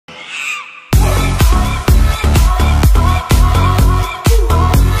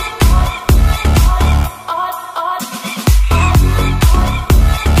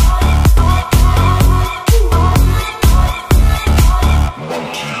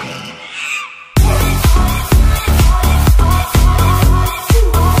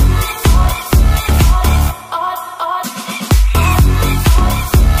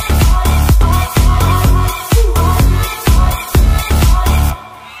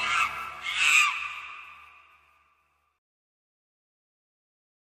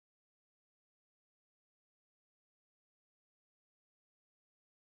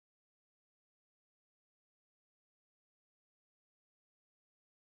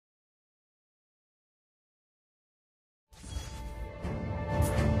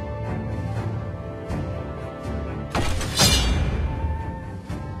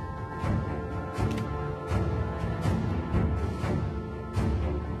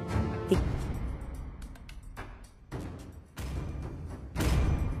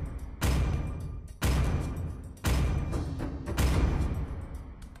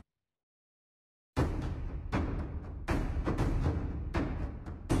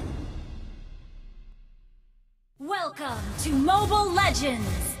Welcome to Mobile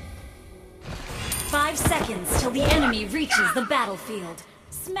Legends! 5 seconds till the enemy reaches the battlefield.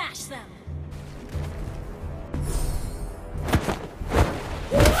 Smash them!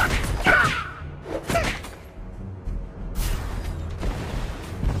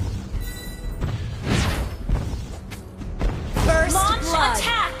 First Launch blood.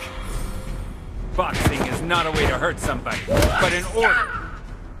 Attack! Boxing is not a way to hurt somebody, but an order.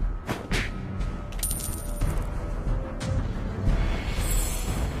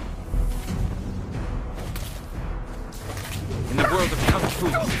 In the world of Kung Fu,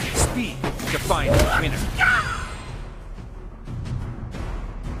 speed defines the winner.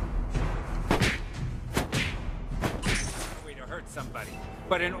 A way to hurt somebody,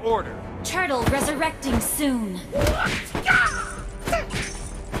 but an order. Turtle resurrecting soon.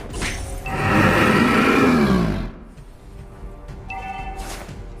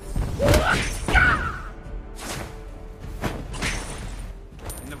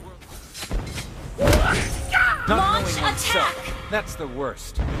 Not Launch knowing attack! oneself, that's the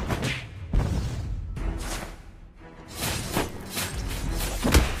worst.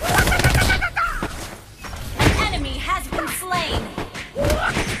 An enemy has been slain!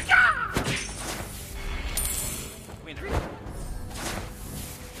 Winner.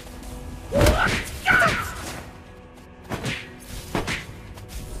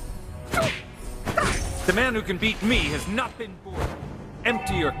 The man who can beat me has not been born.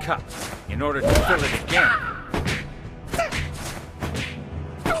 Empty your cup in order to fill it again.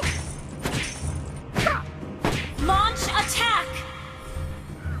 Launch attack!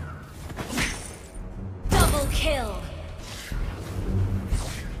 Double kill!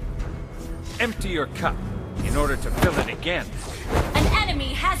 Empty your cup in order to fill it again. An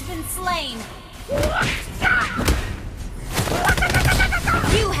enemy has been slain!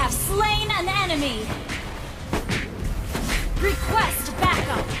 You have slain an enemy! Request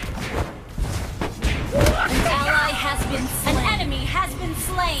backup! An ally has been slain. An enemy has been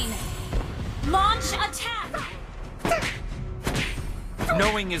slain! Launch attack!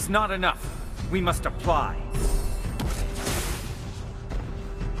 Knowing is not enough. We must apply.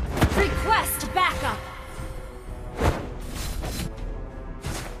 Request backup!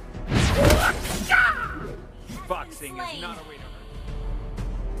 Boxing is not a way to hurt.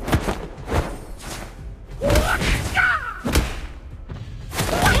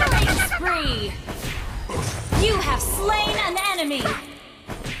 Killing spree! You have slain an enemy!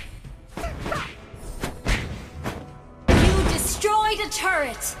 You destroyed a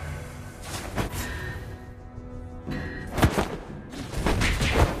turret!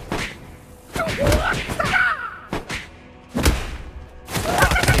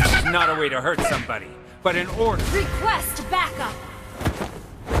 Boxing is not a way to hurt somebody, but an order. Request backup!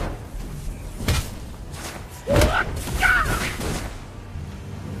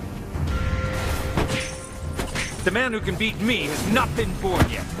 The man who can beat me has not been born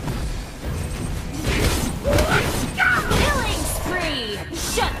yet. Killing spree!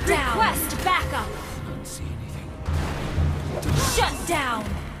 Shut down! Request backup! Don't see anything. Shut down!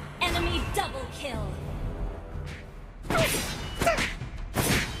 Enemy double kill!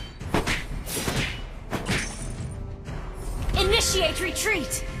 Initiate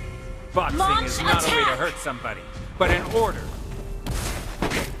retreat! Boxing Launch is not a way to attack! hurt somebody, but an order.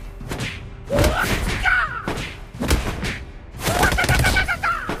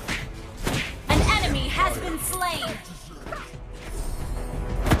 An enemy has been slain!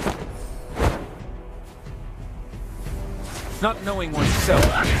 Not knowing oneself,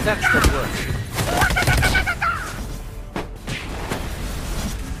 that's the worst.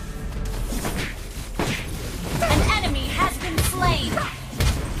 An enemy has been slain!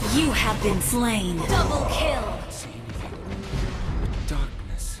 You have been slain! Double kill! See anything?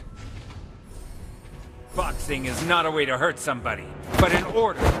 Darkness. Boxing is not a way to hurt somebody, but an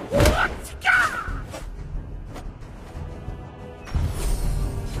order.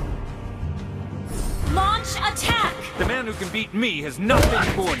 Launch attack! The man who can beat me has not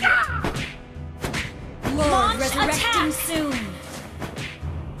been born yet. Launch resurrecting soon!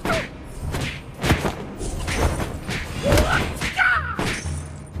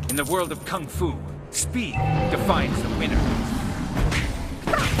 In the world of Kung Fu, speed defines the winner.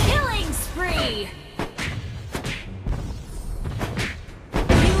 Killing spree!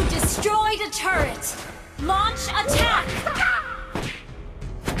 You destroyed a turret! Launch attack!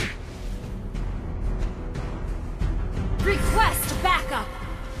 Request backup!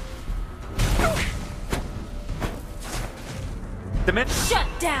 The man... Shut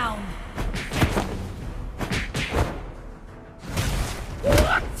down!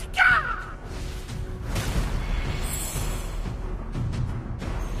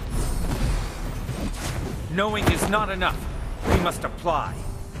 Knowing is not enough. We must apply.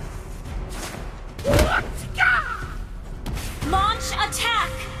 Launch attack!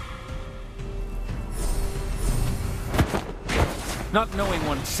 Not knowing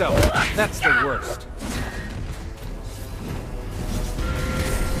oneself, that's the worst.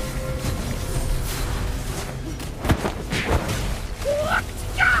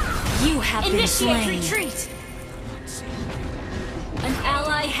 You have been slain. Initiate retreat! An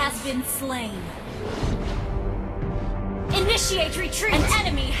ally has been slain. Initiate retreat! An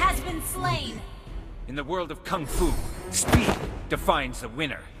enemy has been slain. In the world of Kung Fu, speed defines the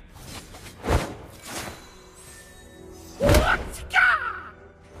winner.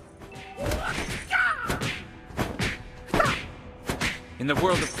 In the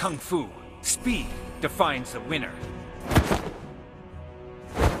world of Kung Fu, speed defines the winner.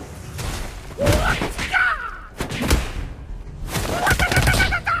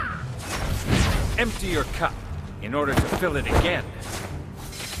 Empty your cup in order to fill it again.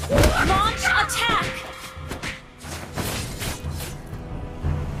 Launch attack!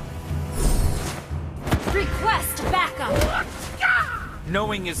 Request backup!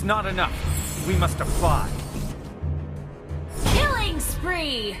 Knowing is not enough. We must apply. Killing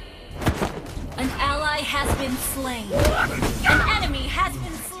spree! An ally has been slain. An enemy has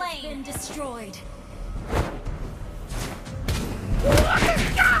been slain and destroyed.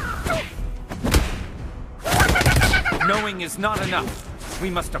 Knowing is not enough. We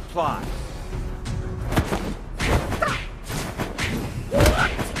must apply.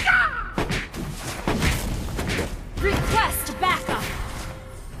 Request backup!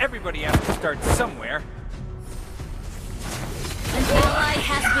 Everybody has to start somewhere. An ally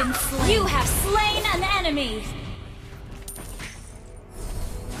has been slain. You have slain an enemy!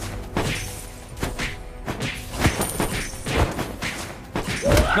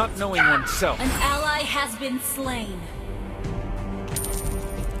 Not knowing oneself. An ally has been slain.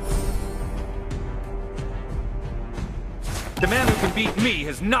 The man who can beat me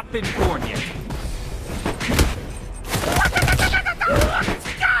has not been born yet.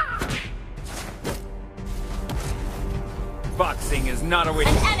 Boxing is not a way to...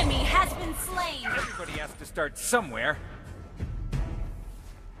 An enemy has been slain. Everybody has to start somewhere.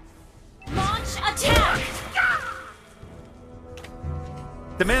 Launch attack!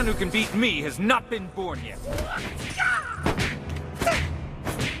 The man who can beat me has not been born yet.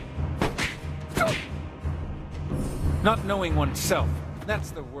 Not knowing oneself,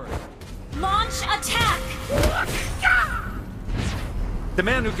 that's the worst. Launch attack! The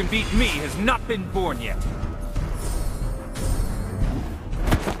man who can beat me has not been born yet.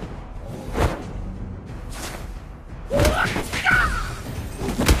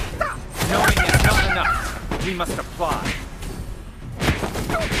 Knowing is not enough. We must apply.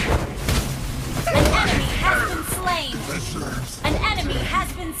 An enemy has been slain. An enemy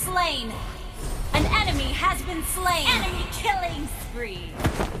has been slain. An enemy has been slain. Enemy killing spree.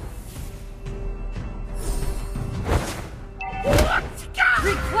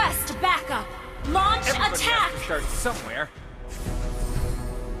 Request backup. Launch Everybody attack. has to start somewhere.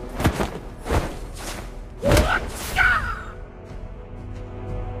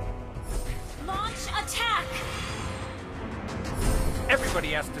 Launch attack. Everybody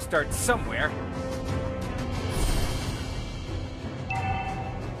has to start somewhere.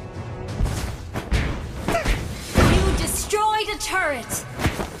 You destroyed a turret.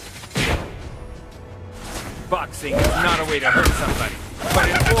 Boxing is not a way to hurt somebody, but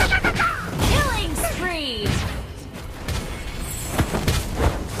in order. Killing spree.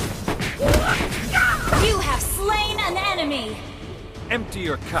 You have slain an enemy. Empty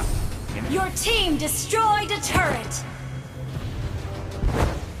your cup. Your team destroyed a turret.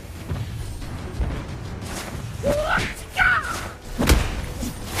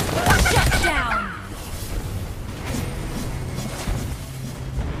 Shut down.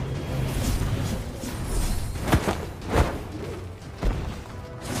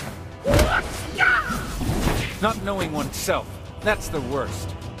 Not knowing oneself, that's the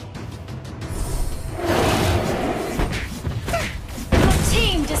worst. Your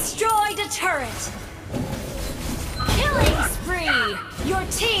team destroyed a turret. Killing spree. Your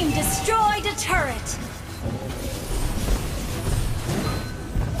team destroyed a turret.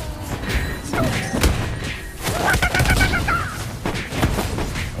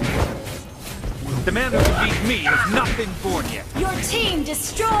 The man who can beat me has not been born yet. Your team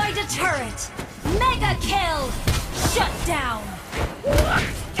destroyed a turret. Mega kill. Shut down.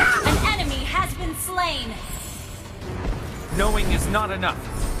 An enemy has been slain. Knowing is not enough.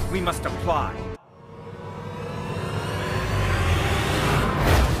 We must apply.